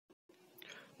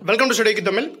Welcome to Study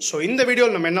Tamil. So in the video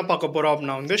நம்ம என்ன பார்க்க போறோம்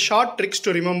அப்படினா வந்து short tricks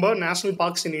to remember national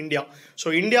parks in India.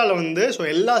 So இந்தியாவில் வந்து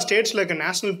எல்லா ஸ்டேட்ஸில் இருக்க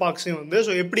நேஷனல் பார்க்ஸையும் வந்து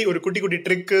எப்படி ஒரு குட்டி குட்டி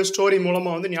ட்ரிக்கு ஸ்டோரி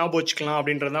மூலமாக வந்து ஞாபகம் வச்சுக்கலாம்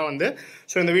அப்படின்றது தான் வந்து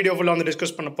இந்த வீடியோ ஃபுல்லாக வந்து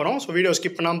டிஸ்கஸ் பண்ண போகிறோம். ஸோ வீடியோ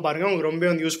ஸ்கிப் பண்ணாமல் பாருங்கள், உங்களுக்கு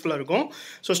ரொம்ப வந்து யூஸ்ஃபுல்லாக இருக்கும்.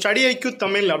 ஸோ ஸ்டடி ஐக்யூ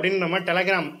தமிழ் அப்படின்னு நம்ம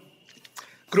டெலகிராம்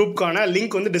குரூப்க்கான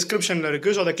லிங்க் வந்து டிஸ்கிரிப்ஷனில்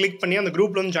இருக்குது. ஸோ அதை கிளிக் பண்ணி அந்த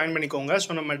குரூப்பில் வந்து ஜாயின் பண்ணிக்கோங்க.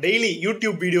 ஸோ நம்ம டெய்லி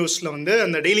யூடியூப் வீடியோஸில் வந்து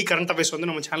அந்த டெய்லி கரண்ட் அஃபேர்ஸ் வந்து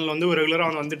நம்ம சேனலில் வந்து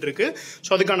ரெகுலராக வந்துட்டு இருக்கு. ஸோ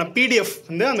அதுக்கான பிடிஎஃப்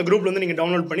வந்து அந்த குரூப்பில் வந்து நீங்கள்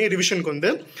டவுன்லோட் பண்ணி ரிவிஷனுக்கு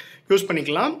வந்து யூஸ்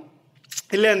பண்ணிக்கலாம்.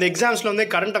 இல்லை அந்த எக்ஸாம்ஸில் வந்து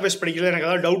கரண்ட் அஃபேர்ஸ் படிக்கல, எனக்கு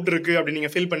ஏதாவது டவுட் இருக்குது அப்படின்னு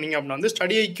நீங்கள் ஃபீல் பண்ணீங்க அப்படின்னா வந்து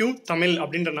ஸ்டடி ஐக்யூ தமிழ்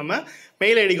அப்படின்ற நம்ம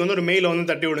மெயில் ஐடிக்கு வந்து ஒரு மெயிலை வந்து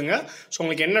தட்டி விடுங்க. ஸோ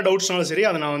உங்களுக்கு என்ன டவுட்ஸ்னாலும் சரி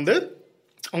அதை நான் வந்து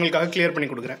உங்களுக்காக கிளியர் பண்ணி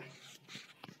கொடுக்குறேன்.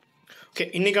 ஓகே,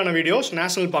 இன்றைக்கான videos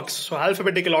national parks. So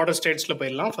alphabetical order ஸ்டேட்ஸில்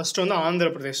போயிடலாம். ஃபஸ்ட்டு வந்து ஆந்திர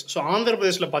பிரதேஷ். ஸோ ஆந்திர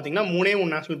பிரதேஷில் பார்த்தீங்கன்னா 3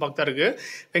 நேஷனல் பார்க் தான் இருக்குது.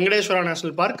 Venkateswara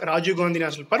national park, Rajiv Gandhi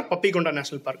national park, பப்பிகொண்டா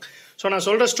national park. So நான்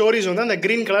சொல்கிற ஸ்டோரிஸ் வந்து அந்த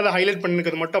க்ரீன் கலரில் ஹைலைட்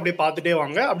பண்ணிருக்கிறது மட்டும் அப்படியே பார்த்துட்டே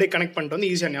வாங்க, அப்படியே கனெக்ட் பண்ணிட்டு வந்து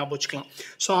ஈஸியாக ஞாபகம் வச்சுக்கலாம்.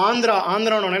 ஸோ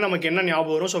ஆந்திரானோடனே நமக்கு என்ன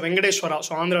ஞாபகம் வரும்? ஸோ வெங்கடேஸ்வரா,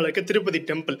 ஸோ ஆந்திராவில் இருக்க திருப்பதி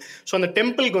டெம்பிள். ஸோ அந்த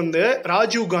டெம்பிளுக்கு வந்து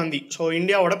ராஜீவ்காந்தி, ஸோ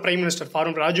இந்தியாவோட பிரைம் மினிஸ்டர்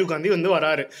ஃபாரூக் ராஜீவ்காந்தி வந்து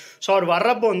வராரு. ஸோ அவர்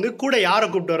வர்றப்போ வந்து கூட யாரை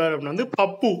கூப்பிட்டு வர்றாரு அப்படின்னா வந்து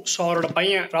பப்பு. ஸோ அவரோட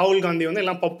பையன் ராகுல் காந்தி வந்து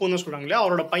எல்லாம் பப்புன்னு சொல்கிறாங்க இல்லையா,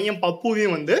 அவரோட பையன்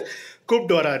பப்புவையும் வந்து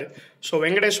கூப்பிட்டு வராரு. ஸோ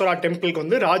வெங்கடேஸ்வரா டெம்பிளுக்கு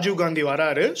வந்து ராஜீவ்காந்தி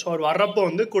வராரு. ஸோ அவர் வர்றப்போ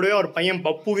வந்து கூடவே அவர் பையன்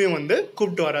பப்புவையும் வந்து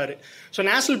கூப்பிட்டு வராரு. ஸோ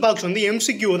நேஷனல் பார்க்ஸ் வந்து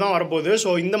எம்சிக்யூ தான் வரப்போகுது.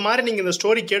 ஸோ இந்த மாதிரி நீங்கள் இந்த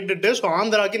ஸ்டோரி கேட்டுட்டு ஸோ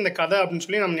ஆந்திராவுக்கு இந்த கதை அப்படின்னு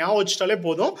சொல்லி நம்ம ஞாபகம் வச்சுட்டாலே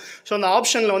போதும். ஸோ அந்த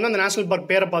ஆப்ஷனில் வந்து அந்த நேஷனல் பார்க்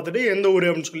பேரை பார்த்துட்டு எந்த ஊர்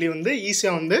அப்படின்னு சொல்லி வந்து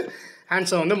ஈஸியாக வந்து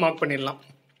ஆன்சர் வந்து மார்க் பண்ணிடலாம்.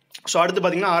 ஸோ அடுத்து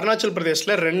பார்த்தீங்கன்னா Arunachal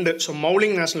பிரதேஷில் 2. So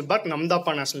மௌலிங் national park,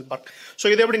 நம்தாப்பா national park. So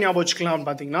இதை எப்படி ஞாபகம் வச்சுக்கலாம்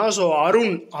பார்த்தீங்கன்னா ஸோ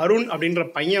அருண் அப்படின்ற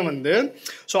பையன் வந்து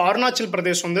ஸோ அருணாச்சல்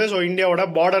பிரதேஷ் வந்து ஸோ இந்தியாவோட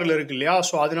பார்டரில் இருக்கு இல்லையா,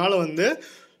 ஸோ அதனால வந்து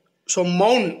ஸோ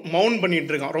மவுன்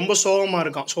பண்ணிகிட்டு இருக்கான், ரொம்ப சோகமாக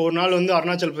இருக்கான். ஸோ ஒரு நாள் வந்து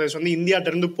அருணாச்சல் பிரதேஷ் வந்து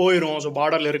இந்தியாட்டிருந்து போயிடும் ஸோ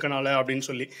பார்டரில் இருக்கனால அப்படின்னு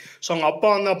சொல்லி. ஸோ அவங்க அப்பா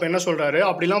வந்து அப்போ என்ன சொல்கிறாரு,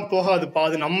 அப்படிலாம் போகாதுப்பா,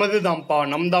 அது நம்மது தான்ப்பா,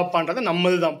 நம்தாப்பான்றது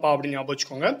நம்மது தான்ப்பா அப்படின்னு ஞாபகம்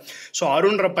வச்சுக்கோங்க. ஸோ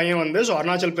அருண்ற பையன் வந்து ஸோ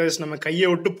அருணாச்சல் பிரதேஷ் நம்ம கையை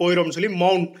விட்டு போயிடும்னு சொல்லி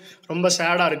ரொம்ப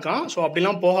சேடாக இருக்கான். ஸோ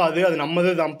அப்படிலாம் போகாது, அது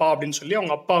நம்மது தான்ப்பா அப்படின்னு சொல்லி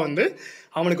அவங்க அப்பா வந்து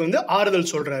அவனுக்கு வந்து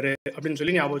ஆறுதல் சொல்கிறாரு அப்படின்னு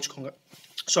சொல்லி ஞாபகம் வச்சுக்கோங்க.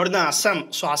 ஸோ அடுத்து அஸ்ஸாம்.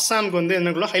 ஸோ அஸ்ஸாமுக்கு வந்து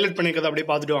என்னக்குள்ள ஹைலைட் பண்ணிக்கிறத அப்படியே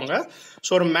பார்த்துட்டு வாங்க.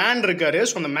 ஸோ ஒரு மேன் இருக்காரு.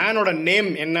 ஸோ அந்த மேனோட நேம்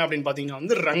என்ன அப்படின்னு பார்த்தீங்கன்னா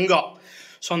வந்து ரங்கா.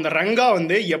 ஸோ அந்த ரங்கா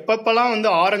வந்து எப்பப்பெல்லாம் வந்து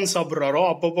ஆரஞ்சு சாப்பிட்றாரோ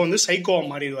அப்பப்போ வந்து சைக்கோவா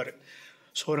மாறிடுவார்.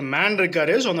 ஸோ ஒரு மேன்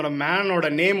இருக்காரு. ஸோ அந்த மேனோட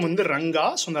நேம் வந்து ரங்கா.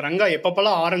 ஸோ அந்த ரங்கா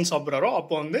எப்பப்பெல்லாம் ஆரஞ்சு சாப்பிட்றாரோ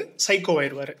அப்போ வந்து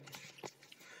சைக்கோவாயிடுவார்.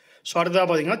 ஸோ அடுத்ததாக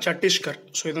பார்த்தீங்கன்னா சத்தீஸ்கர்.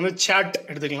 ஸோ இது வந்து சேட்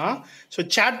எடுத்துக்கலாம். ஸோ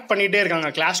சேட் பண்ணிகிட்டே இருக்காங்க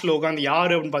கிளாஸில் உட்காந்து.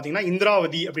 யார் அப்படின்னு பார்த்தீங்கன்னா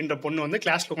இந்திராவதி அப்படின்ற பொண்ணு வந்து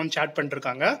கிளாஸில் உட்காந்து சேட்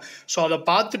பண்ணிட்டுருக்காங்க. ஸோ அதை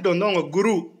பார்த்துட்டு வந்து அவங்க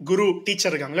குரு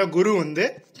டீச்சர் இருக்காங்களா, குரு வந்து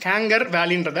கேங்கர்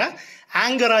வேலின்றத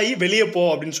ஆங்கர் ஆகி வெளியே போ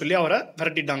அப்படின்னு சொல்லி அவரை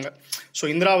விரட்டிட்டாங்க.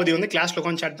 ஸோ இந்திராவதி வந்து கிளாஸில்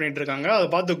உட்காந்து சேட் பண்ணிட்டு இருக்காங்க. அதை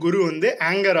பார்த்து குரு வந்து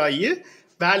ஆங்கர் ஆகி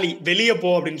வெளியே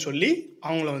போ அப்படின்னு சொல்லி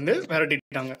அவங்கள வந்து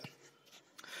விரட்டிட்டாங்க.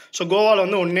 ஸோ கோவாவில்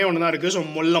வந்து ஒன்று தான் இருக்குது. ஸோ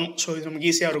மொல்லம். ஸோ இது நமக்கு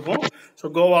ஈஸியாக இருக்கும். ஸோ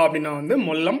கோவா அப்படின்னா வந்து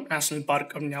மொல்லம் நேஷனல்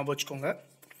பார்க் அப்படின்னு ஞாபகம் வச்சுக்கோங்க.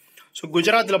 ஸோ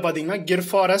குஜராத்தில் பார்த்தீங்கன்னா Gir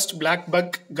forest, black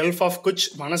buck, gulf of Kuch,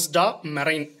 வனஸ்டா,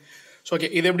 marine. So okay,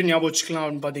 இது எப்படி ஞாபகம் வச்சுக்கலாம்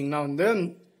அப்படின்னு பார்த்தீங்கன்னா வந்து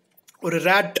ஒரு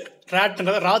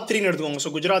ரேட்ன்றதை ராத்திரின்னு எடுத்துக்கோங்க.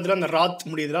 ஸோ குஜராத்தில் அந்த ராத்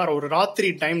முடியுதுல, ஒரு ராத்திரி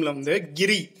டைமில் வந்து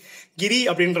கிரி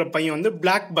அப்படின்ற பையன் வந்து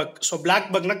பிளாக் பக். ஸோ பிளாக்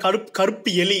பக்னா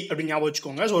கருப்பு எலி அப்படின்னு ஞாபகம்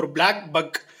வச்சுக்கோங்க. ஸோ ஒரு பிளாக்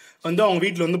பக் வந்து அவங்க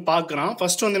வீட்டில் வந்து பார்க்குறான்.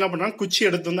 ஃபஸ்ட்டு வந்து என்ன பண்ணுறான், குச்சி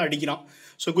எடுத்து வந்து அடிக்கிறான்.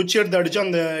 ஸோ குச்சி எடுத்து அடித்து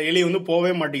அந்த எலி வந்து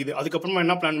போகவே மாட்டேங்குது. அதுக்கப்புறமா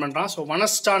என்ன பிளான் பண்ணுறான், ஸோ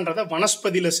வனஸ்டான்றதை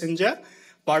வனஸ்பதியில் செஞ்ச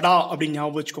வடா அப்படின்னு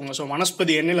ஞாபகம் வச்சுக்கோங்க. ஸோ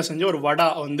வனஸ்பதி எண்ணெயில் செஞ்ச ஒரு வடா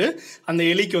வந்து அந்த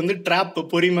எலிக்கு வந்து ட்ராப்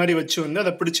பொறி மாதிரி வச்சு வந்து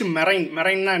அதை பிடிச்சி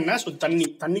மெரைன்னா என்ன, ஸோ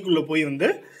தண்ணிக்குள்ளே போய் வந்து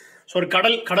ஸோ ஒரு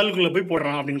கடலுக்குள்ளே போய்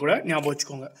போடுறான் அப்படின்னு கூட ஞாபகம்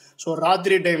வச்சுக்கோங்க. ஸோ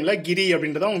ராத்திரி டைமில் கிரி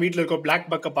அப்படின்றத அவங்க வீட்டில் இருக்க பிளாக்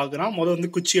பக்கை பார்க்குறான். வந்து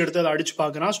குச்சி எடுத்து அதை அடித்து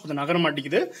பார்க்குறான். ஸோ அதை நகர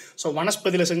மாட்டேங்குது. ஸோ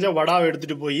வனஸ்பதியில் செஞ்ச வடாவை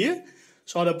எடுத்துகிட்டு போய்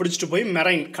ஸோ அதை பிடிச்சிட்டு போய்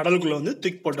மெரைன் கடலுக்குள்ளே வந்து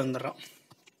தூக்கி போட்டு வந்துடுறான்.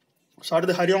 ஸோ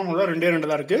அடுத்து ஹரியானாவில்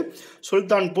 2 தான் இருக்குது.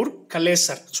 சுல்தான்பூர்,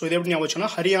 கலேசர். ஸோ இது எப்படி ஞாபகம்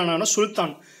வச்சோன்னா ஹரியானான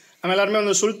சுல்தான். நம்ம எல்லாருமே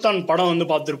வந்து சுல்தான் படம் வந்து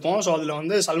பார்த்துருப்போம். ஸோ அதில்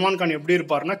வந்து சல்மான் கான் எப்படி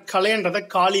இருப்பார்னா கலைன்றதை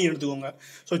காளி எடுத்துக்கோங்க.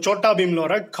 ஸோ சோட்டா பீமில்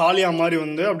வர காளியா மாதிரி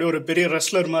வந்து அப்படியே ஒரு பெரிய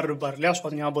ரெஸ்லர் மாதிரி இருப்பார் இல்லையா. ஸோ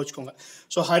அதை ஞாபகம் வச்சுக்கோங்க.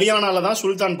 ஸோ ஹரியானாவில் தான்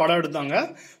சுல்தான் படம் எடுத்தாங்க.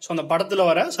 ஸோ அந்த படத்தில்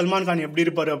வர சல்மான் கான் எப்படி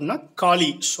இருப்பார் அப்படின்னா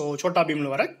காளி. ஸோ சோட்டா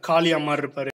பீமில் வர காளியா மாதிரி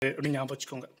இருப்பார் அப்படின்னு ஞாபகம்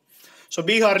வச்சுக்கோங்க. ஸோ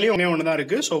பீகார்லேயும் ஒன்று தான்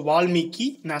இருக்குது. So Valmiki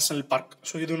national park.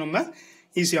 So இதுவும் நம்ம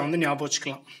ஈஸியாக வந்து ஞாபகம்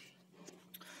வச்சுக்கலாம்.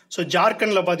 ஸோ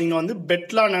ஜார்க்கண்டில் பார்த்தீங்கன்னா வந்து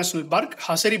பெட்லா national park,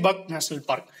 ஹசரிபாக் national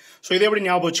park. So இதை எப்படி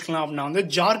ஞாபகம் வச்சுக்கலாம் அப்படின்னா வந்து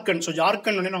ஜார்க்கண்ட். ஸோ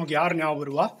ஜார்க்கண்ட் வந்து நமக்கு யார் ஞாபகம்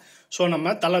வருவா, ஸோ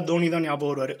நம்ம தலை தோனி தான்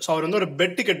ஞாபகம் வருவார். ஸோ அவர் வந்து ஒரு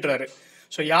பெட்டு கட்டுறாரு.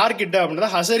 ஸோ யார்கிட்ட அப்படின்றத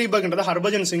ஹசரிபக்ன்றத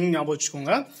ஹர்பஜன் சிங் ஞாபகம்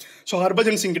வச்சுக்கோங்க. ஸோ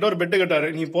ஹர்பஜன் சிங் கிட்ட ஒரு பெட்டு கட்டாரு,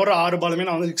 நீ போகிற 6 பாலுமே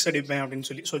நான் வந்து 6 அடிப்பேன் அப்படின்னு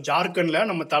சொல்லி. ஸோ ஜார்க்கண்டில்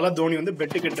நம்ம தலை தோனி வந்து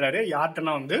பெட்டு கட்டுறாரு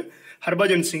யார்கிட்டனா வந்து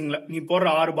ஹர்பஜன் சிங்கில், நீ போடுற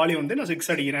 6 பாலையும் வந்து நான்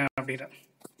 6 அடிக்கிறேன் அப்படின்றேன்.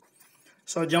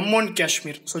 So Jammu and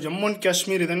Kashmir. So Jammu and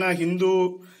Kashmir இது என்ன, ஹிந்து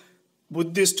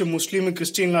புத்திஸ்ட் முஸ்லீம்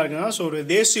கிறிஸ்டின்லாம் இருக்குன்னா, ஸோ ஒரு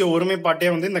தேசிய ஒருமைப்பாட்டே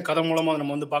வந்து இந்த கதை மூலமாக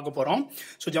நம்ம வந்து பார்க்க போகிறோம்.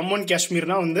 ஸோ ஜம்மு அண்ட்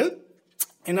காஷ்மீர்னா வந்து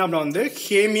என்ன அப்படின்னா வந்து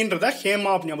ஹேமின்றத ஹேமா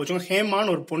அப்படின்னு ஞாபகம்.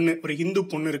 ஹேமான்னு ஒரு பொண்ணு, ஒரு ஹிந்து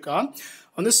பொண்ணு இருக்கா,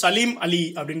 வந்து சலீம் அலி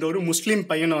அப்படின்ற ஒரு முஸ்லீம்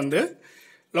பையனை வந்து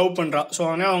லவ் பண்ணுறா. ஸோ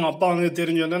ஆனால் அவங்க அப்பா வந்து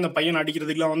தெரிஞ்சு வந்து அந்த பையனை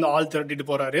அடிக்கிறதுக்குலாம் வந்து ஆள் திரட்டிட்டு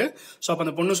போகிறாரு. ஸோ அப்போ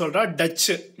அந்த பொண்ணு சொல்கிறா,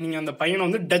 டச்சு, நீங்கள் அந்த பையனை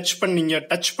வந்து டச்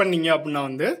பண்ணீங்க அப்படின்னா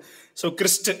வந்து ஸோ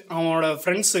அவனோட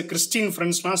ஃப்ரெண்ட்ஸு கிறிஸ்டின்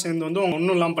ஃப்ரெண்ட்ஸ்லாம் சேர்ந்து வந்து அவங்க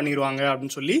ஒன்றும் இல்லாமல் பண்ணிடுவாங்க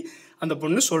அப்படின்னு சொல்லி அந்த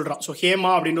பொண்ணு சொல்கிறான். ஸோ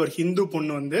ஹேமா அப்படின்ற ஒரு ஹிந்து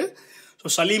பொண்ணு வந்து ஸோ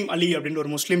சலீம் அலி அப்படின்ற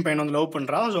ஒரு முஸ்லீம் பையனை வந்து லவ்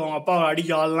பண்ணுறான். ஸோ அவங்க அப்பா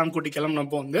அடிக்க ஆள்லாம் கூட்டி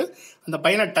கிளம்புனப்போ வந்து அந்த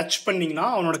பையனை டச் பண்ணிங்கன்னா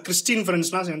அவனோட கிறிஸ்டின்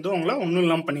ஃப்ரெண்ட்ஸ்லாம் சேர்ந்து அவங்கள ஒன்றும்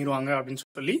இல்லாமல் பண்ணிடுவாங்க அப்படின்னு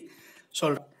சொல்லி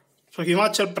சொல்கிறான். ஸோ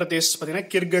ஹிமாச்சல் பிரதேஷ்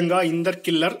பார்த்தீங்கன்னா கிர்கங்கா, இந்தர்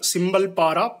கில்லர், சிம்பல்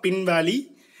பாரா, பின் வேலி,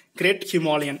 கிரேட்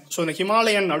ஹிமாலயன். ஸோ இந்த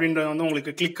ஹிமாலயன் அப்படின்றது வந்து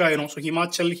உங்களுக்கு கிளிக் ஆயிரும். ஸோ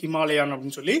ஹிமாச்சல் ஹிமாலயன்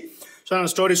அப்படின்னு சொல்லி ஸோ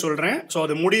நான் ஸ்டோரி சொல்கிறேன். ஸோ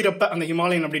அது முடிகிறப்ப அந்த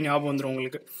ஹிமாலயன் அப்படின்னு ஞாபகம் வந்துடும்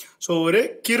உங்களுக்கு. ஸோ ஒரு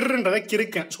கிர்ன்றத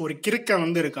கிறுக்கன், ஸோ ஒரு கிறுக்கன்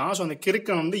வந்து இருக்கான். ஸோ அந்த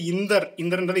கிறுக்கன் வந்து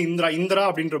இந்தர்ன்றது இந்திரா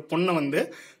அப்படின்ற பொண்ணை வந்து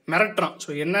மிரட்டுறான். ஸோ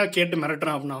என்ன கேட்டு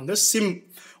மிரட்டுறான் அப்படின்னா வந்து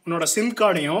உன்னோட சிம்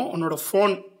கார்டையும் உன்னோட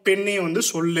ஃபோன் பெண்ணையும் வந்து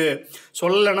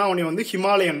சொல்லலைன்னா உன்னை வந்து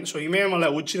ஹிமாலயன், ஸோ இமயமலை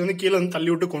உச்சிலேருந்து கீழே வந்து தள்ளி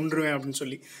விட்டு கொண்டுருவேன் அப்படின்னு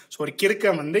சொல்லி. ஸோ ஒரு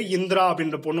கிறுக்கன் வந்து இந்திரா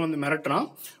அப்படின்ற பொண்ணு வந்து மிரட்டுறான்,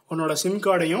 உன்னோட சிம்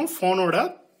கார்டையும் ஃபோனோட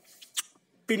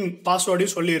பின்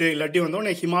பாஸ்வேர்டையும் சொல்லிடு, இல்லாட்டி வந்து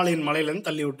உன்னை ஹிமாலயன் மலையிலேருந்து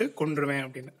தள்ளி விட்டு கொண்டுருவேன்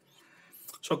அப்படின்னு.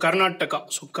 ஸோ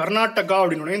கர்நாடகா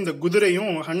அப்படின்னோடனே இந்த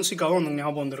குதிரையும் ஹன்சிகாவும் வந்து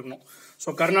ஞாபகம் வந்துருக்கணும்.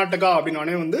 ஸோ கர்நாடகா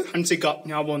அப்படின்னோடனே வந்து ஹன்சிகா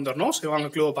ஞாபகம் வந்துடணும். ஸோ வாங்க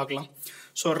க்ளூவை பார்க்கலாம்.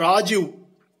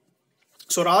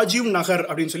 ஸோ ராஜீவ் நகர்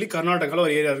அப்படின்னு சொல்லி கர்நாடகாவில்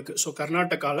ஒரு ஏரியா இருக்குது. ஸோ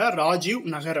கர்நாடகாவில் ராஜீவ்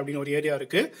நகர் அப்படின்னு ஒரு ஏரியா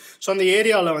இருக்குது. ஸோ அந்த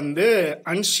ஏரியாவில் வந்து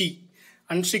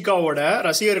அன்ஷிகாவோட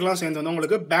ரசிகர்கள்லாம் சேர்ந்து வந்து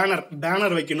அவங்களுக்கு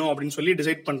பேனர் வைக்கணும் அப்படின்னு சொல்லி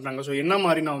டிசைட் பண்ணுறாங்க. ஸோ என்ன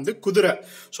மாதிரினா வந்து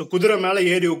குதிரை மேலே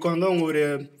ஏறி உட்காந்து அவங்க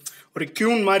ஒரு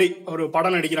கியூன் மாதிரி ஒரு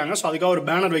படம் நடிக்கிறாங்க. ஸோ அதுக்காக ஒரு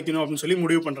பேனர் வைக்கணும் அப்படின்னு சொல்லி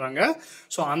முடிவு பண்ணுறாங்க.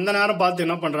 ஸோ அந்த நேரம் பார்த்து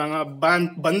என்ன பண்ணுறாங்க,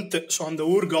 பந்த், ஸோ அந்த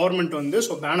ஊர் கவர்மெண்ட் வந்து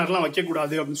ஸோ பேனர்லாம்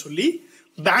வைக்கக்கூடாது அப்படின்னு சொல்லி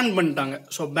பேன் பண்ணிட்டாங்க.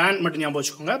 ஸோ பேன் மட்டும் ஞாபகம்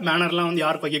வச்சுக்கோங்க, பேனர்லாம் வந்து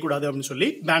யாருக்கு வைக்கக்கூடாது அப்படின்னு சொல்லி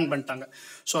பேன் பண்ணிட்டாங்க.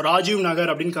 ஸோ ராஜீவ்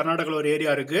நகர் அப்படின்னு கர்நாடகாவில் ஒரு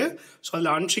ஏரியா இருக்குது. ஸோ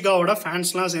அதில் அன்ஷிகாவோட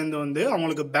ஃபேன்ஸ்லாம் சேர்ந்து வந்து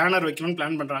அவங்களுக்கு பேனர் வைக்கணும்னு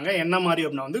பிளான் பண்ணுறாங்க. என்ன மாதிரி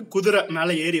அப்படின்னா வந்து குதிரை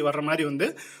மேலே ஏறி வர்ற மாதிரி வந்து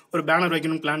ஒரு பேனர்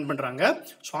வைக்கணும்னு பிளான் பண்ணுறாங்க.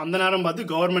 ஸோ அந்த நேரம்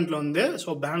பார்த்து கவர்மெண்ட்டில் வந்து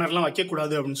ஸோ பேனர்லாம்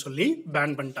வைக்கக்கூடாது அப்படின்னு சொல்லி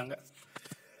பேன் பண்ணிட்டாங்க.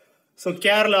 ஸோ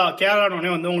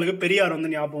கேரளானோடனே வந்து உங்களுக்கு பெரியார்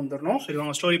வந்து ஞாபகம் வந்துடணும். சரி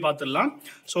அவங்க ஸ்டோரி பார்த்துடலாம்.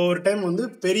 ஸோ ஒரு டைம் வந்து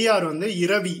பெரியார் வந்து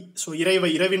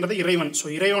இரவின்றது இறைவன்.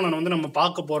 ஸோ இறைவனை வந்து நம்ம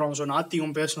பார்க்க போகிறோம், ஸோ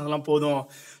நாத்திகம் பேசுனதெல்லாம் போதும்,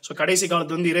 ஸோ கடைசி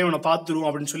காலத்து வந்து இறைவனை பார்த்துருவோம்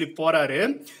அப்படின்னு சொல்லி போகிறாரு.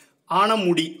 ஆனால்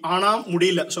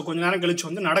முடியல. ஸோ கொஞ்ச நேரம் கழிச்சு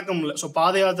வந்து நடக்க முடியல. ஸோ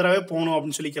பாத யாத்திராவே போகணும்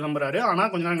அப்படின்னு சொல்லி கிளம்புறாரு. ஆனால்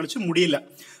கொஞ்ச நேரம் கழிச்சு முடியல.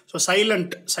 ஸோ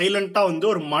சைலண்ட்டாக வந்து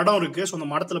ஒரு மடம் இருக்குது. ஸோ அந்த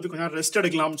மடத்தில் போய் கொஞ்சம் நேரம் ரெஸ்ட்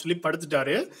எடுக்கலாம்னு சொல்லி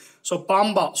படுத்துட்டாரு. ஸோ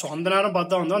ஸோ அந்த நேரம்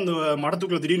பார்த்தா வந்து அந்த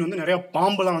மடத்துக்குள்ள திடீர்னு வந்து நிறையா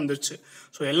பாம்பெல்லாம் வந்துருச்சு.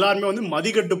 ஸோ எல்லாருமே வந்து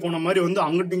மதிக்கட்டு போன மாதிரி வந்து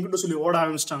அங்கிட்டு இங்கிட்டு சொல்லி ஓட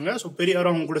ஆரம்பிச்சிட்டாங்க. ஸோ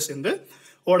பெரியாரும் அவங்க கூட சேர்ந்து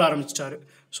ஓட ஆரம்பிச்சிட்டாரு.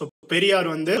 ஸோ பெரியார்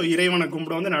வந்து இறைவனை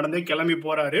கும்பிட வந்து நடந்து கிளம்பி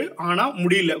போறாரு. ஆனால்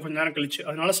முடியல கொஞ்ச நேரம் கழிச்சு.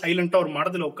 அதனால சைலண்டாக ஒரு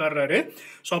மரத்தில் உட்கார்றாரு.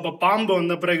 ஸோ அப்போ பாம்பு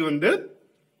வந்த பிறகு வந்து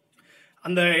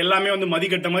அந்த எல்லாமே வந்து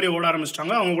மதிக்கட்ட மாதிரி ஓட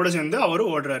ஆரம்பிச்சிட்டாங்க. அவங்க கூட சேர்ந்து அவர்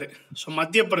ஓடுறாரு. ஸோ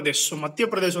மத்திய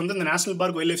பிரதேஷ் வந்து இந்த national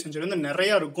park wild life century வந்து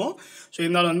நிறையா இருக்கும். ஸோ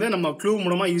இருந்தாலும் வந்து நம்ம க்ளூ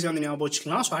மூலமாக ஈஸியாக வந்து ஞாபகம்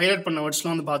வச்சுக்கலாம். ஸோ ஹைலைட் பண்ண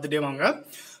வேர்ட்ஸ்லாம் வந்து பார்த்துட்டே வாங்க.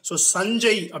 ஸோ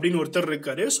சஞ்சய் அப்படின்னு ஒருத்தர்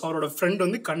இருக்காரு. ஸோ அவரோட ஃப்ரெண்ட்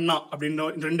வந்து கண்ணா அப்படின்னு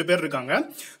 2 பேர் இருக்காங்க.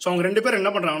 ஸோ அவங்க 2 பேர்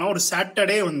என்ன பண்ணுறாங்கன்னா ஒரு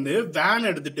சாட்டர்டே வந்து வேன்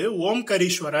எடுத்துட்டு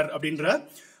ஓம்கரீஸ்வரர் அப்படின்ற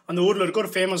அந்த ஊரில் இருக்க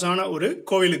ஒரு ஃபேமஸான ஒரு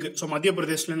கோவிலுக்கு, ஸோ மத்திய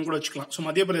பிரதேஷ்லன்னு கூட வச்சுக்கலாம், ஸோ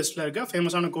மத்திய பிரதேஷில் இருக்க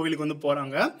ஃபேமஸான கோவிலுக்கு வந்து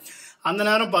போகிறாங்க. அந்த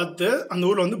நேரம் பார்த்து அந்த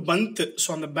ஊரில் வந்து பந்த், ஸோ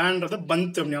அந்த பேன்றதை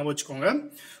பந்த் அப்படின்னு ஞாபகம் வச்சுக்கோங்க.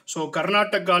 ஸோ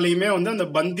கர்நாடகாலையுமே வந்து அந்த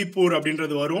பந்திப்பூர்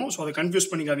அப்படின்றது வரும். ஸோ அதை கன்ஃபியூஸ்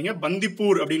பண்ணிக்காதீங்க.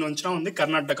 பந்திப்பூர் அப்படின்னு வந்துச்சுன்னா வந்து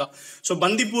கர்நாடகா. ஸோ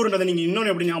பந்திப்பூர்ன்றதை நீங்கள்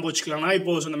இன்னொன்று எப்படி ஞாபகம் வச்சுக்கலாம்னா,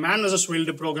 இப்போ இந்த மேன் வெர்சஸ்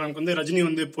வைல்டு ப்ரோக்ராமுக்கு வந்து ரஜினி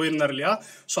வந்து போயிருந்தார் இல்லையா,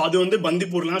 ஸோ அது வந்து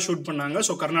பந்திப்பூர்லாம் ஷூட் பண்ணாங்க.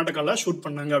 ஸோ கர்நாடகாவில் ஷூட்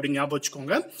பண்ணாங்க அப்படின்னு ஞாபகம்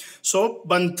வச்சுக்கோங்க. ஸோ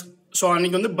பந்த், ஸோ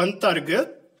அன்னைக்கு வந்து பந்தாக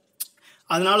இருக்குது.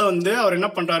 அதனால வந்து அவர் என்ன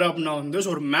பண்ணுறாரு அப்படின்னா வந்து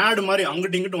ஒரு மேடு மாதிரி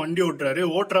அங்கிட்டு இங்கிட்டு வண்டி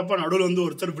ஓட்டுறப்ப நடுவில் வந்து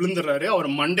ஒருத்தர் விழுந்துடுறாரு. அவர்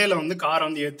மண்டேல வந்து காரை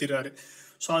வந்து ஏற்றிடுறாரு.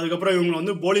 ஸோ அதுக்கப்புறம் இவங்களை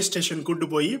வந்து போலீஸ் ஸ்டேஷன் கூட்டு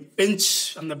போய்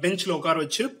அந்த பெஞ்சில் உட்கார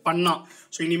வச்சு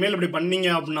ஸோ இனிமேல் இப்படி பண்ணீங்க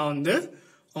அப்படின்னா வந்து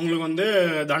உங்களுக்கு வந்து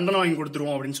தண்டனை வாங்கி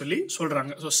கொடுத்துருவோம் அப்படின்னு சொல்லி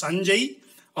சொல்கிறாங்க. ஸோ சஞ்சய்,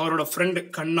 அவரோட ஃப்ரெண்டு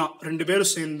கண்ணா 2 பேரும்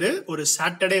சேர்ந்து ஒரு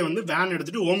சாட்டர்டே வந்து வேன்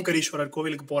எடுத்துகிட்டு ஓம்கரீஸ்வரர்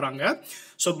கோவிலுக்கு போகிறாங்க.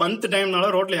 ஸோ பந்த் டைம்னால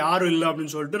ரோட்டில் யாரும் இல்லை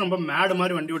அப்படின்னு சொல்லிட்டு ரொம்ப மேடு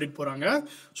மாதிரி வண்டி ஓட்டிட்டு போகிறாங்க.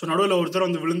 ஸோ நடுவில் ஒருத்தர்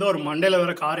வந்து விழுந்து ஒரு மண்டையில்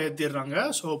வேற காரை ஏற்றிடுறாங்க.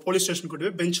 ஸோ போலீஸ் ஸ்டேஷன் கூட்டி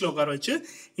போய் பெஞ்சில் உட்கார வச்சு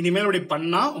இனிமேல் இப்படி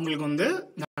பண்ணால் உங்களுக்கு வந்து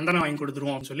தண்டனை வாங்கி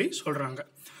கொடுத்துருவோம் அப்படின்னு சொல்கிறாங்க.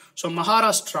 ஸோ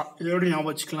மகாராஷ்டிரா இதோட ஞாபகம்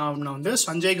வச்சுக்கலாம் அப்படின்னா வந்து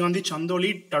சஞ்சய் காந்தி, சந்தோலி,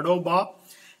 டடோபா,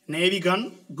 நேவிகான்,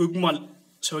 குக்மல்.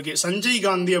 ஸோ ஓகே, சஞ்சய்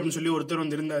காந்தி அப்படின்னு சொல்லி ஒருத்தர்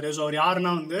வந்து இருந்தார். ஸோ அவர்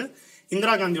யாருன்னா வந்து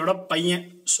இந்திரா காந்தியோட பையன்.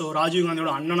 ஸோ ராஜீவ்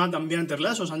காந்தியோட அண்ணனா தம்பியான்னு தெரியல.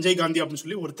 ஸோ சஞ்சய் காந்தி அப்படின்னு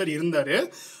சொல்லி ஒருத்தர் இருந்தார்.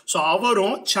 ஸோ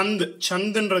அவரும்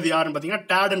சந்துன்றது யாருன்னு பார்த்தீங்கன்னா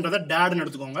டேடுன்றதை டேடுன்னு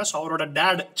எடுத்துக்கோங்க. ஸோ அவரோட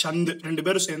டேட் சந்து 2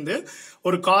 பேரும் சேர்ந்து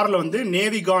ஒரு காரில் வந்து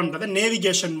நேவிகான்றதை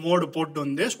நேவிகேஷன் மோடு போட்டு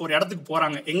வந்து ஒரு இடத்துக்கு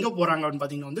போகிறாங்க. எங்கே போகிறாங்க அப்படின்னு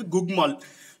பார்த்தீங்கன்னா வந்து குக்மால்.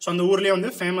 ஸோ அந்த ஊர்லேயே வந்து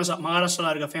ஃபேமஸாக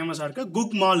மகாராஷ்டிராவில் ஃபேமஸாக இருக்க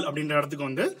குக்மால் அப்படின்ற இடத்துக்கு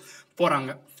வந்து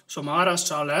போகிறாங்க. ஸோ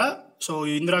மகாராஷ்டிராவில் ஸோ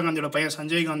இந்திரா காந்தியோட பையன்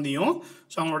சஞ்சய் காந்தியும்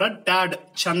ஸோ அவங்களோட டேட்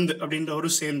சந்த்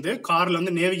அப்படின்றவரும் சேர்ந்து காரில்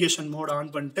வந்து நேவிகேஷன் மோட்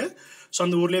ஆன் பண்ணிட்டு ஸோ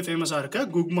அந்த ஊர்லேயே ஃபேமஸாக இருக்க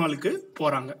குக்மாலுக்கு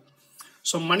போகிறாங்க.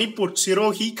 ஸோ மணிப்பூர்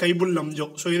சிரோஹி கைபுல் லம்ஜோ.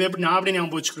 ஸோ இதை எப்படி நான் அப்படி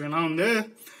ஞாபகம் வச்சுக்கிறேன்னா வந்து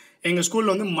எங்கள்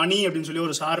ஸ்கூலில் வந்து மணி அப்படின்னு சொல்லி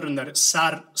ஒரு சார் இருந்தார்.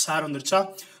 சார் வந்துருச்சா.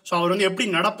 ஸோ அவர் வந்து எப்படி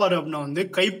நடப்பார் அப்படின்னா வந்து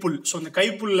கைப்புல். ஸோ அந்த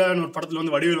கைப்புல்லன்னு ஒரு படத்தில்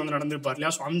வந்து வடிவில் வந்து நடந்திருப்பார்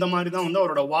இல்லையா. ஸோ அந்த மாதிரி தான் வந்து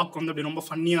அவரோட வாக் வந்து அப்படி ரொம்ப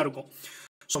ஃபன்னியாக இருக்கும்.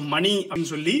 ஸோ மணி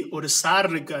அப்படின்னு சொல்லி ஒரு சார்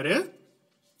இருக்காரு.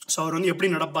 ஸோ அவர் வந்து எப்படி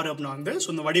நடப்பார் அப்படின்னா வந்து ஸோ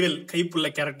இந்த வடிவேல் கைப்புள்ள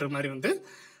கேரக்டர் மாதிரி வந்து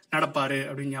நடப்பார்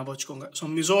அப்படின்னு ஞாபகம் வச்சுக்கோங்க. ஸோ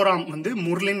மிசோராம் வந்து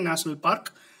முர்லின் national park,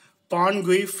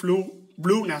 பான்குய்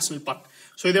blue national park.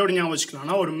 So இதை எப்படி ஞாபகம்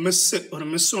வச்சுக்கலாம்னா ஒரு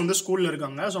மிஸ் வந்து ஸ்கூலில்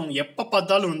இருக்காங்க. ஸோ அவங்க எப்போ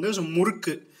பார்த்தாலும் வந்து ஸோ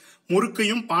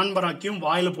முறுக்கையும் பான்பராக்கியும்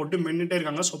வாயில் போட்டு மென்னுட்டே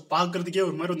இருக்காங்க. ஸோ பார்க்குறதுக்கே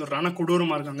ஒரு மாதிரி வந்து ரண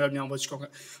கொடூரமாக இருக்காங்க அப்படின்னு ஞாபகம் வச்சுக்கோங்க.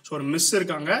 ஸோ ஒரு மிஸ்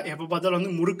இருக்காங்க, எப்போ பார்த்தாலும்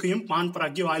வந்து முறுக்கையும்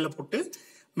பான்பராக்கியும் வாயில் போட்டு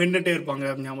மென்னுட்டே இருப்பாங்க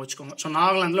அப்படின்னு ஞாபகம் வச்சுக்கோங்க. ஸோ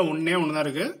நாகாலாந்தில் ஒன்று தான்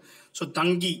இருக்குது. ஸோ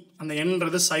தங்கி அந்த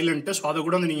என்ன்றது சைலண்ட்டு. ஸோ அதை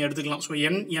கூட வந்து நீங்கள் எடுத்துக்கலாம். ஸோ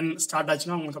என் ஸ்டார்ட்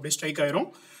ஆச்சுன்னா உங்களுக்கு அப்படியே ஸ்ட்ரைக் ஆயிரும்.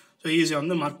 ஸோ ஈஸியாக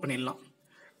வந்து மார்க் பண்ணிடலாம்.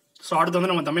 ஸோ அடுத்து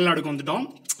வந்து நம்ம தமிழ்நாடுக்கு வந்துட்டோம்.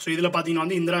 ஸோ இதில் பார்த்தீங்கன்னா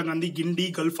வந்து இந்திரா காந்தி, கிண்டி,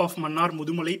 gulf of Mannar,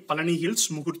 Mudumalai, Palani hills,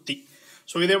 முகுர்த்தி.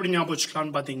 So இதை எப்படி ஞாபகம்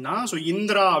வச்சுக்கலான்னு பார்த்தீங்கன்னா ஸோ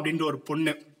இந்திரா அப்படின்ற ஒரு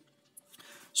பொண்ணு.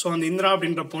 ஸோ அந்த இந்திரா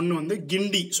அப்படின்ற பொண்ணு வந்து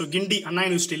கிண்டி. ஸோ கிண்டி அண்ணா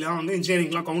யூனிவர்சிட்டியில் தான் வந்து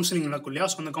இன்ஜினியரிங்லாம் கவுன்சிலிங் நடக்கும் இல்லையா.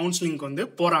 ஸோ அந்த கவுன்சிலிங்க்கு வந்து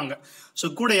போகிறாங்க.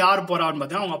 ஸோ கூட யார் போகிறாருன்னு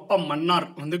பார்த்தீங்கன்னா அவங்க அப்பா மன்னார்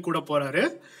வந்து கூட போகிறாரு.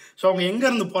 ஸோ அவங்க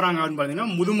எங்கேருந்து போகிறாங்க அப்படின்னு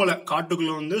பார்த்தீங்கன்னா முதுமலை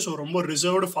காட்டுக்குள்ளே வந்து ஸோ ரொம்ப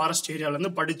ரிசர்வ்டு ஃபாரஸ்ட்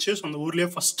ஏரியாவிலேருந்து படித்து ஸோ அந்த ஊர்லேயே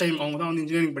ஃபஸ்ட் டைம் அவங்க தான் வந்து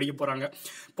இன்ஜினியரிங் படிக்க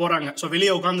போகிறாங்க. ஸோ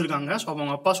வெளியே உட்காந்துருக்காங்க. ஸோ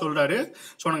அவங்க அப்பா சொல்கிறாரு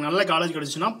ஸோ உனக்கு நல்ல காலேஜ்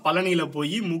கிடச்சுன்னா பழனியில்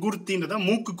போய் முகூர்த்தின்றத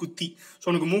மூக்கு குத்தி ஸோ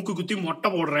உனக்கு மூக்கு குத்தி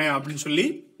மொட்டை போடுறேன் அப்படின்னு சொல்லி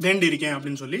வேண்டியிருக்கேன்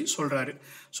அப்படின்னு சொல்லி சொல்கிறாரு.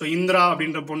 ஸோ இந்திரா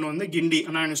அப்படின்ற பொண்ணு வந்து கிண்டி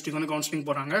அண்ணா யூனிவர்சிட்டிக்கு வந்து கவுன்சிலிங்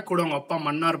போகிறாங்க. கூட அவங்க அப்பா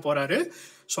மன்னார் போகிறாரு.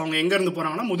 ஸோ அவங்க எங்கேருந்து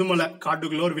போகிறாங்கன்னா முதுமலை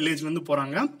காட்டுக்குள்ளே ஒரு வில்லேஜ்லேருந்து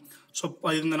போகிறாங்க. ஸோ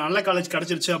இந்த நல்ல காலேஜ்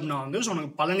கிடச்சிருச்சு அப்படின்னா வந்து ஸோ உனக்கு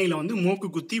பழனியில் வந்து மூக்கு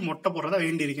குத்தி மொட்டை போடுறதா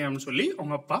வேண்டியிருக்கேன் அப்படின்னு சொல்லி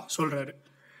அவங்க அப்பா சொல்கிறாரு.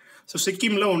 ஸோ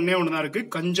சிக்கிமில் ஒன்றே ஒன்று தான் இருக்குது,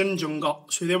 கஞ்சன்ஜொங்கா.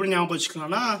 ஸோ இது எப்படி ஞாபகம்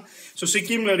வச்சுக்கலாம்னா ஸோ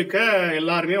சிக்கிமில் இருக்க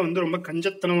எல்லாருமே வந்து ரொம்ப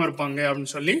கஞ்சத்தனமாக இருப்பாங்க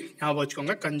அப்படின்னு சொல்லி ஞாபகம்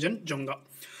வச்சுக்கோங்க, கஞ்சன்ஜொங்கா.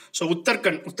 ஸோ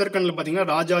உத்தரகண்டில் பார்த்தீங்கன்னா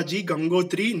ராஜாஜி,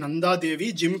 கங்கோத்ரி, நந்தா தேவி,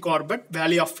 ஜிம் கார்பெட்,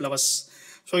 வேலி ஆஃப் ஃப்ளவர்ஸ்.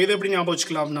 ஸோ இதை எப்படி ஞாபகம்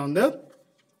வச்சுக்கலாம் அப்படின்னா வந்து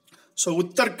ஸோ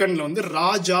உத்தரகண்டில் வந்து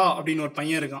ராஜா அப்படின்னு ஒரு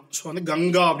பையன் இருக்கான். ஸோ வந்து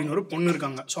கங்கா அப்படின்னு ஒரு பொண்ணு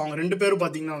இருக்காங்க. ஸோ அவங்க 2 பேரும்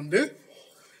பார்த்தீங்கன்னா வந்து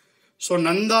ஸோ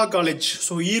நந்தா காலேஜ்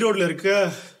ஸோ ஈரோடில் இருக்க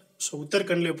ஸோ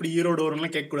உத்தரகண்டில் எப்படி ஈரோடு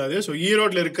வரும்லாம் கேட்கக்கூடாது. ஸோ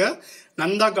ஈரோடில் இருக்க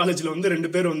நந்தா காலேஜில் வந்து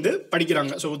 2 பேர் வந்து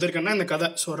படிக்கிறாங்க. ஸோ உத்தரகண்ட்னா இந்த கதை.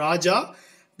 ஸோ ராஜா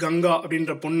கங்கா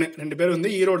அப்படின்ற பொண்ணு 2 பேர் வந்து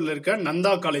ஈரோடில் இருக்க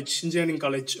நந்தா காலேஜ் இன்ஜினியரிங்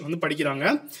காலேஜ் வந்து படிக்கிறாங்க.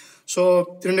 ஸோ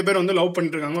 2 பேர் வந்து லவ்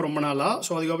பண்ணிட்டு இருக்காங்க ரொம்ப நாளாக.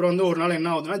 ஸோ அதுக்கப்புறம் வந்து ஒரு நாள் என்ன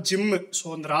ஆகுதுன்னா ஜிம்மு. ஸோ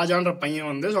அந்த ராஜான்ற பையன்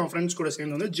வந்து ஸோ அவன் ஃப்ரெண்ட்ஸ் கூட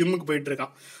சேர்ந்து வந்து ஜிம்முக்கு போயிட்டு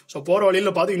இருக்கான். ஸோ போகிற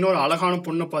வழியில் பார்த்து இன்னொரு அழகான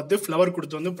பொண்ணை பார்த்து ஃப்ளவர்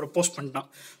கொடுத்து வந்து ப்ரப்போஸ் பண்ணிட்டான்.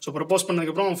 ஸோ ப்ரப்போஸ்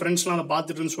பண்ணதுக்கப்புறம் அவன் ஃப்ரெண்ட்ஸ்லாம் அதை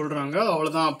பார்த்துட்டுன்னு சொல்கிறாங்க.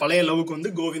 அவ்வளோதான் பழைய லவ்வுக்கு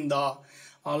வந்து கோவிந்தா,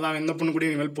 அவ்வளோதான் எந்த பொண்ணு கூட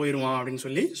இனிமேல் போயிடுவான் அப்படின்னு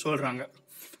சொல்லி சொல்கிறாங்க.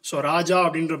 ஸோ ராஜா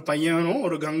அப்படின்ற பையனும்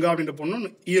ஒரு கங்கா அப்படின்ற பொண்ணும்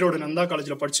ஈரோடு நந்தா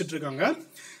காலேஜில் படிச்சுட்டு இருக்காங்க.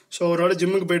 ஸோ ஒரு வேளை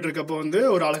ஜிம்முக்கு போயிட்டு இருக்கப்போ வந்து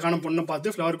ஒரு அழகான பொண்ணை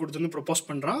பார்த்து ஃப்ளவர் கொடுத்து வந்து ப்ரப்போஸ்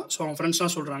பண்ணுறான். ஸோ அவன்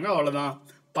ஃப்ரெண்ட்ஸ்லாம் சொல்கிறாங்க அவ்வளோதான்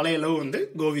பழைய லவ் வந்து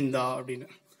கோவிந்தா அப்படின்னு.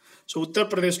 ஸோ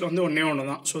உத்தரப்பிரதேசில் வந்து ஒன்றே ஒன்று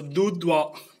தான். So தூத்வா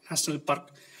national park.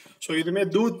 ஸோ இதுவுமே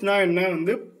தூத்னா என்ன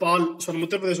வந்து பால். ஸோ நம்ம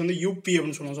உத்தரப்பிரதேஷ் வந்து யூபி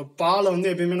அப்படின்னு சொல்லுவோம். ஸோ பாலை வந்து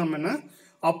எப்பயுமே நம்ம என்ன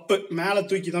அப்பு மேலே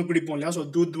தூக்கி தான் குடிப்போம் இல்லையா. ஸோ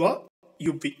தூத்வா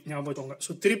யூபி ஞாபகம் வச்சுக்கோங்க.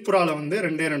 ஸோ திரிபுராவில் வந்து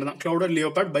 2 தான், க்ளவுடட்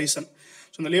லியோபேட், பைசன்.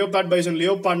 ஸோ இந்த பைசன்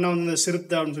லியோபாட்னா வந்து இந்த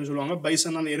சிறுத்தை அப்படின்னு சொல்லி சொல்லுவாங்க,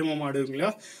 பைசன் அந்த எரும மாடு இருக்கு இல்லையா.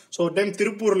 ஸோ ஒரு டைம்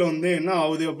திருப்பூரில் வந்து என்ன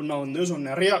ஆகுது அப்படின்னா வந்து ஸோ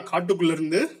நிறையா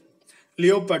காட்டுக்குள்ளேருந்து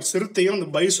லியோபாட் சிறுத்தையும் அந்த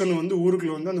பைசனும் வந்து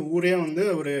ஊருக்குள்ள வந்து அந்த ஊரே வந்து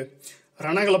ஒரு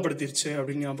ரணகலப்படுத்திருச்சு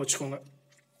அப்படின்னு ஞாபகம் வச்சுக்கோங்க.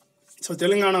 ஸோ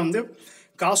தெலுங்கானா வந்து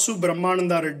காசு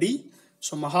பிரம்மானந்தா ரெட்டி,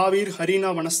 ஸோ மகாவீர்,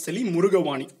 ஹரினா வனஸ்தலி,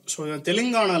 முருகவாணி. ஸோ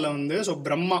தெலுங்கானாவில் வந்து ஸோ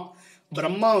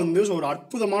பிரம்மா வந்து ஸோ ஒரு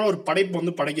அற்புதமான ஒரு படைப்பு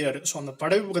வந்து படைக்கிறாரு. ஸோ அந்த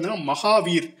படைப்புக்கு வந்து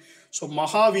மகாவீர். ஸோ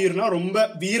மகாவீர்னா ரொம்ப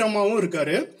வீரமாகவும்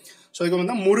இருக்காரு. ஸோ இதுக்கு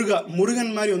வந்து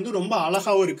முருகன் மாதிரி வந்து ரொம்ப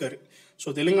அழகாகவும் இருக்கார். ஸோ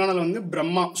தெலுங்கானாவில் வந்து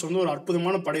பிரம்மா, ஸோ வந்து ஒரு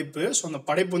அற்புதமான படைப்பு. ஸோ அந்த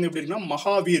படைப்பு வந்து எப்படி இருக்குன்னா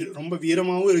மகாவீர், ரொம்ப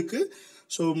வீரமாகவும் இருக்குது.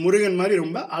 ஸோ முருகன் மாதிரி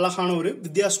ரொம்ப அழகான ஒரு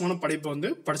வித்தியாசமான படைப்பை வந்து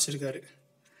படைச்சிருக்காரு.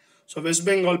 ஸோ வெஸ்ட்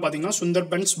பெங்கால் பார்த்தீங்கன்னா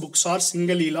சுந்தர்பன்ஸ், புக்சார்,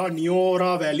 சிங்கலீலா,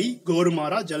 நியோரா வேலி,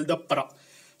 கோருமாரா, ஜல்தப்பரா.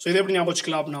 ஸோ இதை எப்படி ஞாபகம்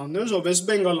வச்சுக்கலாம் அப்படின்னா வந்து ஸோ வெஸ்ட்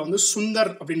பெங்காலில் வந்து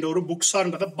சுந்தர் அப்படின்ற ஒரு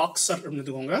புக்சார்ன்றத பாக்ஸர் அப்படின்னு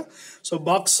எடுத்துக்கோங்க. ஸோ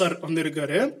பாக்ஸர் வந்து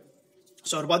இருக்காரு.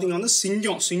 ஸோ அவர் பார்த்தீங்கன்னா வந்து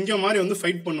சிங்கம் மாதிரி வந்து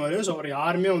ஃபைட் பண்ணுவார். ஸோ அவர்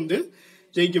யாருமே வந்து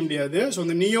ஜெயிக்க முடியாது. ஸோ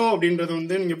இந்த நியோ அப்படின்றது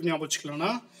வந்து நீங்கள் எப்படி ஞாபகம்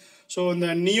வச்சுக்கலாம்னா ஸோ இந்த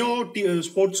நியோ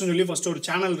ஸ்போர்ட்ஸ்னு சொல்லி ஃபஸ்ட்டு ஒரு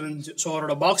சேனல் இருந்துச்சு. ஸோ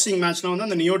அவரோட பாக்ஸிங் மேட்ச்லாம் வந்து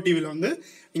அந்த நியோ டிவியில் வந்து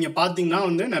நீங்கள் பார்த்தீங்கன்னா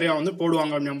வந்து நிறையா வந்து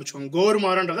போடுவாங்க அப்படின்னு ஞாபகம் வச்சுக்கோங்க.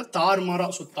 கோருமாரான்றதை தாறுமாறா,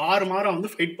 ஸோ தாறுமாறா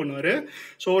வந்து ஃபைட் பண்ணுவார்.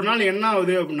 ஸோ ஒரு நாள் என்ன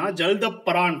ஆகுது அப்படின்னா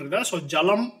ஜல்தப்பரான்றத ஸோ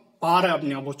ஜலம் பாறை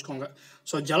அப்படின்னு ஞாபகம் வச்சுக்கோங்க.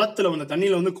 ஸோ ஜலத்தில் வந்து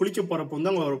தண்ணியில் வந்து குளிக்க போகிறப்போ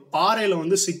வந்து அங்கே ஒரு பாறையில்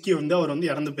வந்து சிக்கி வந்து அவர்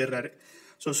வந்து இறந்து போயிடுறாரு.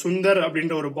 ஸோ சுந்தர்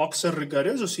அப்படின்ற ஒரு பாக்ஸர் இருக்கார்.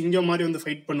 ஸோ சிங்கம் மாதிரி வந்து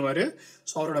ஃபைட் பண்ணுவார்.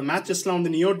 ஸோ அவரோட மேட்சஸ்லாம்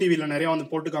வந்து நியோ டிவியில் நிறையா வந்து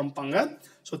போட்டு காமிப்பாங்க.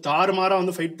 ஸோ தாறுமாறாக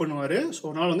வந்து ஃபைட் பண்ணுவார். ஸோ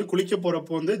ஒரு நாள் வந்து குளிக்க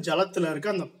போகிறப்போ வந்து ஜலத்தில் இருக்க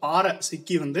அந்த பாறை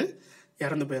சிக்கி வந்து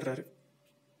இறந்து போயிடுறாரு.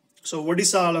 ஸோ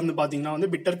ஒடிசாவில் வந்து பார்த்தீங்கன்னா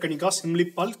வந்து பிட்டர் கனிகா,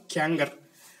 சிம்லிபால், கேங்கர்.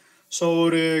 ஸோ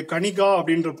ஒரு கனிகா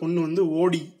அப்படின்ற பொண்ணு வந்து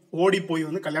ஓடி போய்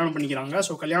வந்து கல்யாணம் பண்ணிக்கிறாங்க.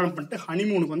 ஸோ கல்யாணம் பண்ணிட்டு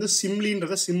ஹனிமூனுக்கு வந்து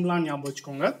சிம்லின்றதை சிம்லான்னு ஞாபகம்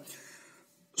வச்சுக்கோங்க.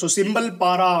 ஸோ சிம்பல்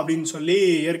பாரா அப்படின்னு சொல்லி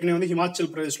ஏற்கனவே வந்து ஹிமாச்சல்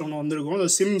பிரதேசில் ஒன்று வந்திருக்கும். ஸோ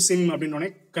சிம் அப்படின்னோடனே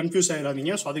கன்ஃபியூஸ்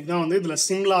ஆகிடாதீங்க. ஸோ அதுக்கு தான் வந்து இதில்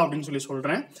சிம்லா அப்படின்னு சொல்லி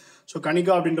சொல்கிறேன். ஸோ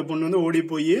கனிகா அப்படின்ற பொண்ணு வந்து ஓடி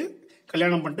போய்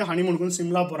கல்யாணம் பண்ணிட்டு ஹனிமூனுக்கு வந்து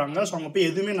சிம்லா போகிறாங்க. ஸோ அவங்க போய்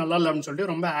எதுவுமே நல்லா இல்லை அப்படின்னு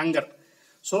சொல்லிட்டு ரொம்ப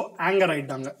ஆங்கர்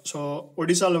ஆகிட்டாங்க. ஸோ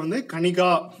ஒடிசாவில் வந்து கனிகா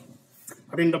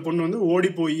அப்படின்ற பொண்ணு வந்து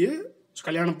ஓடி போய்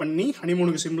கல்யாணம் பண்ணி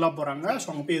ஹனிமூனுக்கு சிம்லா போகிறாங்க. ஸோ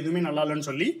அவங்க போய் எதுவுமே நல்லா இல்லைன்னு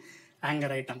சொல்லி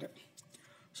ஆங்கர் ஆகிட்டாங்க.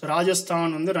 ஸோ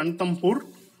ராஜஸ்தான் வந்து ரன்தம்பூர்,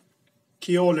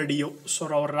 கியோலடியோ. ஸோ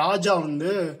அவர் ராஜா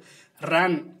வந்து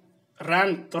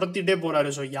ரேன் துரத்திட்டே போகிறாரு.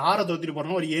 ஸோ யாரை துரத்திட்டு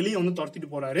போகிறாங்க, ஒரு எலியை வந்து துரத்திட்டு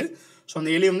போகிறாரு. ஸோ அந்த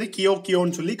எலியை வந்து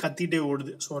கியோன்னு சொல்லி கத்திட்டே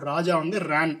ஓடுது. ஸோ ராஜா வந்து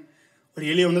ஒரு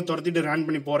எலியை வந்து துரத்திட்டு ரேன்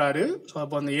பண்ணி போகிறாரு. ஸோ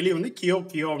அப்போ அந்த எலி வந்து கியோ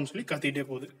அப்படின்னு சொல்லி கத்திட்டே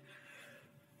போகுது.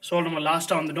 ஸோ நம்ம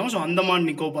லாஸ்ட்டாக வந்துட்டோம். ஸோ அந்தமான்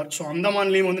நிக்கோபார். ஸோ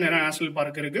அந்தமான்லேயும் வந்து நிறைய நேஷனல்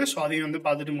பார்க் இருக்குது. ஸோ அதையும் வந்து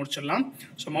பார்த்துட்டு முடிச்சிடலாம்.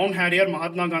 So mount Harrier,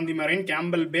 Mahatma Gandhi marine,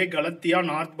 Campbell பே, Galathea,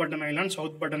 north button island,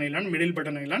 south button island, middle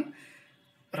button island,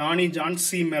 ராணி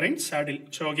Jhansi marine, saddle.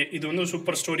 So okay, இது வந்து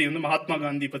சூப்பர் ஸ்டோரி, வந்து மகாத்மா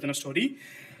காந்தி பற்றின story.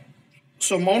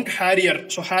 So mount Harrier,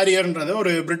 so ஹேரியர்ன்றது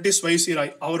ஒரு பிரிட்டிஷ்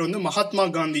வைசிராய். அவர் வந்து மகாத்மா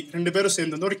காந்தி ரெண்டு பேரும்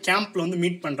சேர்ந்து வந்து ஒரு கேம்பில் வந்து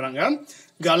மீட் பண்ணுறாங்க.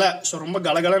 ஸோ ரொம்ப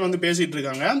கலகலன்னு வந்து பேசிகிட்டு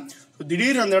இருக்காங்க. ஸோ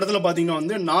திடீர்னு அந்த இடத்துல பார்த்தீங்கன்னா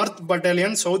வந்து north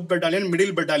battalion, south battalion,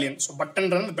 middle battalion. So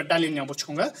பட்டன்றது அந்த பட்டாலியன் ஞாபகம்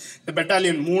வச்சுக்கோங்க. இந்த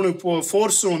பட்டாலியன் 3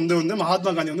 ஃபோர்ஸும் வந்து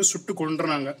மகாத்மா காந்தி வந்து சுட்டு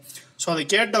கொண்டுறாங்க. ஸோ அதை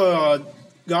கேட்ட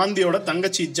காந்தியோட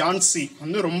தங்கச்சி ஜான்சி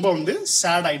வந்து ரொம்ப வந்து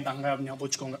சேட் ஆகிட்டாங்க அப்படின்னு ஞாபகம்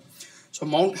வச்சுக்கோங்க. ஸோ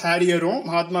மவுண்ட் ஹேரியரும்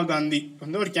மகாத்மா காந்தி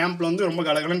வந்து ஒரு கேம்பில் வந்து ரொம்ப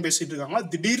கலகலன்னு பேசிகிட்டு இருக்காங்க.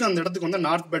 திடீர்னு அந்த இடத்துக்கு வந்து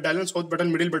north battalion, south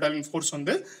battalion, middle battalion force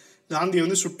வந்து காந்தியை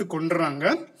வந்து சுட்டு கொண்டுறாங்க.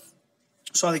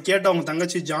 ஸோ அதை கேட்ட அவங்க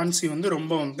தங்கச்சி ஜான்சி வந்து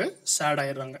ரொம்ப வந்து சேட்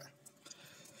ஆகிடுறாங்க.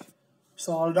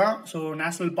 ஸோ அதுதான் ஸோ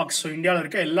நேஷனல் பார்க்ஸ். ஸோ இந்தியாவில்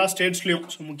இருக்க எல்லா ஸ்டேட்ஸ்லையும்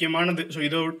ஸோ முக்கியமானது. ஸோ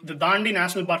இதை தாண்டி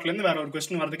நேஷனல் பார்க்லேருந்து வேறு ஒரு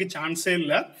கொஸ்டின் வரதுக்கு சான்ஸே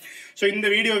இல்லை. ஸோ இந்த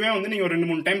வீடியோவே வந்து நீங்கள் ஒரு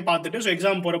 2-3 டைம் பார்த்துட்டு ஸோ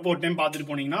எக்ஸாம் போகிறப்போ ஒரு டைம் பார்த்துட்டு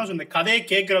போனீங்கன்னா ஸோ இந்த கதையை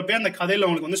கேட்குறப்பே அந்த கதையில்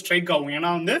உங்களுக்கு வந்து ஸ்ட்ரைக் ஆகும். ஏன்னா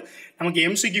வந்து நமக்கு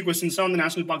எம்சிக்யூ கொஸ்டின்ஸ் தான் வந்து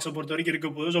நேஷனல் பார்க்ஸை பொறுத்த வரைக்கும் இருக்க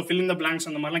போகுது. So fill in the blanks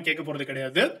அந்த மாதிரிலாம் கேட்க போகிறது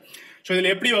கிடையாது. ஸோ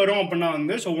இதில் எப்படி வரும் அப்படின்னா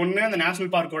வந்து ஸோ ஒன்று அந்த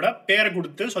நேஷனல் பார்க்கோட பேரை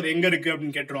கொடுத்து ஸோ அது எங்கே இருக்குது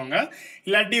அப்படின்னு கேட்டுருவாங்க.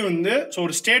 இல்லாட்டி வந்து ஸோ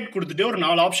ஒரு ஸ்டேட் கொடுத்துட்டு ஒரு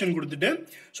 4 ஆப்ஷன் கொடுத்துட்டு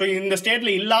ஸோ இந்த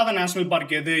ஸ்டேட்டில் இல்லாத நேஷனல்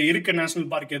பார்க் எது, இருக்க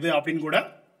நேஷனல் பார்க் எது அப்படின்னு கூட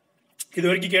இது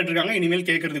வரைக்கும் கேட்டிருக்காங்க. இனிமேல்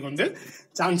கேட்கறதுக்கு வந்து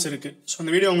சான்ஸ் இருக்குது. ஸோ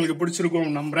இந்த வீடியோ உங்களுக்கு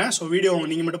பிடிச்சிருக்கும் நம்புறேன். ஸோ வீடியோ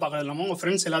நீங்கள் மட்டும் பார்க்கறது இல்லாமல் உங்கள்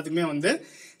ஃப்ரெண்ட்ஸ் எல்லாத்துக்குமே வந்து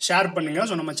ஷேர் பண்ணுங்கள்.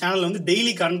 ஸோ நம்ம சேனலில் வந்து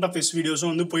டெய்லி கரண்ட் அஃபேர்ஸ்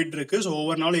வீடியோஸும் வந்து போயிட்டுருக்கு. ஸோ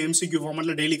ஒவ்வொரு நாளும் எம்சிக்யூ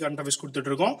ஃபார்மெட்டில் டெய்லி கரண்ட் அஃபேர்ஸ்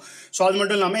கொடுத்துட்ருக்கோம். ஸோ அது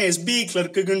மட்டும் இல்லாமல் SBI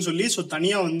கிளர்க்குன்னு சொல்லி ஸோ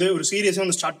தனியாக வந்து ஒரு சீரியஸாக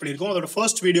வந்து ஸ்டார்ட் பண்ணியிருக்கோம். அதோட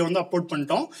ஃபர்ஸ்ட் வீடியோ வந்து அப்லோட்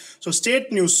பண்ணிட்டோம். So state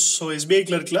news, so SBI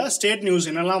கிளர்க்கில் state news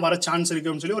என்னெல்லாம் வர சான்ஸ்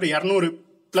இருக்குது அப்படின்னு சொல்லி ஒரு 200+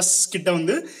 கிட்ட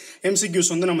வந்து எம்சிக்யூஸ்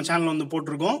வந்து நம்ம சேனலில் வந்து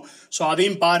போட்டிருக்கோம். ஸோ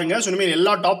அதையும் பாருங்கள். ஸோ இனிமேல்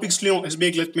எல்லா டாபிக்ஸ்லையும் SBI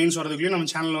கிளர்க் மெயின்ஸ் வரதுக்குள்ளேயும் நம்ம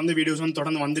சேனலில் வந்து வீடியோஸ் வந்து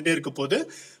தொடர்ந்து வந்துட்டே இருக்க போது.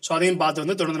 ஸோ அதையும் பார்த்து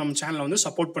வந்து தொடர்ந்து நம்ம சேனலை வந்து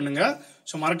சப்போர்ட் பண்ணுங்கள்.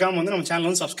 ஸோ மறக்காமல் வந்து நம்ம சேனலை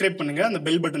வந்து சப்ஸ்கிரைப் பண்ணுங்கள். அந்த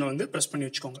பெல் பட்டனை வந்து ப்ரெஸ் பண்ணி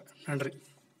வச்சுக்கோங்க. நன்றி.